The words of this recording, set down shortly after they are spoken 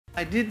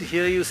I did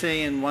hear you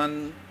say in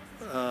one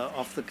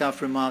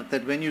off-the-cuff remark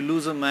that when you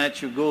lose a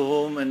match, you go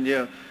home and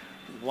your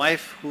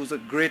wife, who's a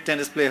great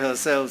tennis player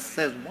herself,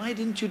 says, "Why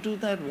didn't you do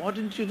that? Why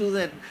didn't you do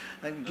that?"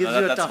 And gives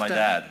you a tough time. That's my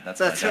dad. That's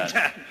my your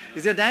dad.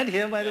 Is your dad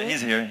here, by the way?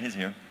 He's here. He's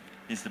here.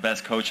 He's the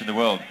best coach in the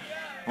world.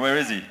 Where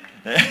is he?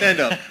 Stand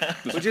up.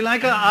 Would you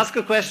like to ask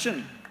a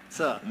question,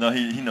 sir? No,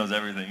 he knows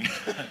everything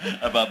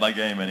about my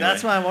game anyway.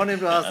 That's why I wanted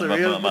to ask the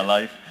real... my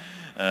life.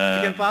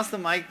 If you can pass the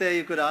mic there,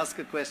 you could ask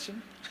a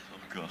question. Oh,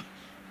 God.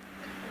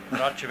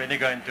 Roger, when are you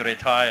going to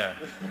retire?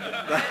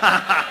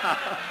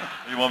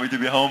 You want me to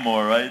be home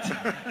more, right?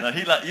 No,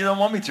 you don't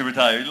want me to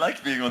retire. He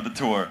likes being on the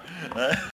tour.